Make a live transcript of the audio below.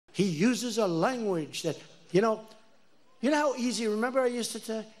He uses a language that, you know how easy, remember I used to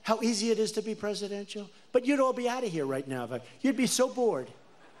tell how easy it is to be presidential? But you'd all be out of here right now. You'd be so bored.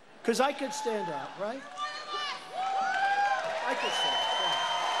 Because I could stand up, right? I could stand up.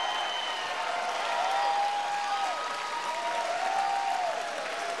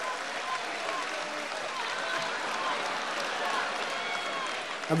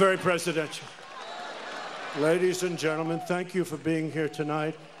 I'm very presidential. Ladies and gentlemen, thank you for being here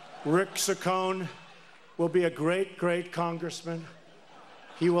tonight. Rick Saccone will be a great, great congressman.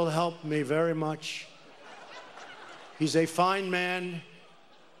 He will help me very much. He's a fine man,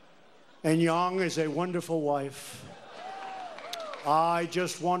 and Yang is a wonderful wife. I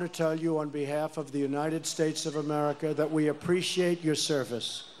just want to tell you on behalf of the United States of America that we appreciate your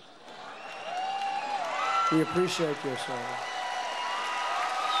service. We appreciate your service.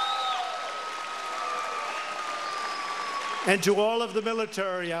 And to all of the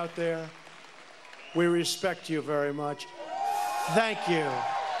military out there, we respect you very much. Thank you.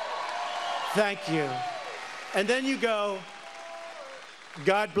 Thank you. And then you go,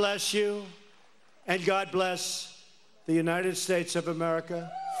 God bless you, and God bless the United States of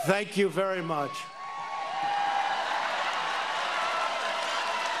America. Thank you very much.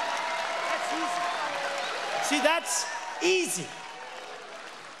 That's easy. See, that's easy.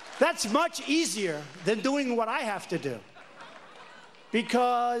 That's much easier than doing what I have to do.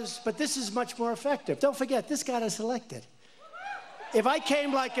 But this is much more effective. Don't forget, this got us elected. If I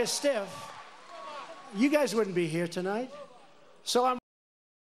came like a stiff, you guys wouldn't be here tonight. So I'm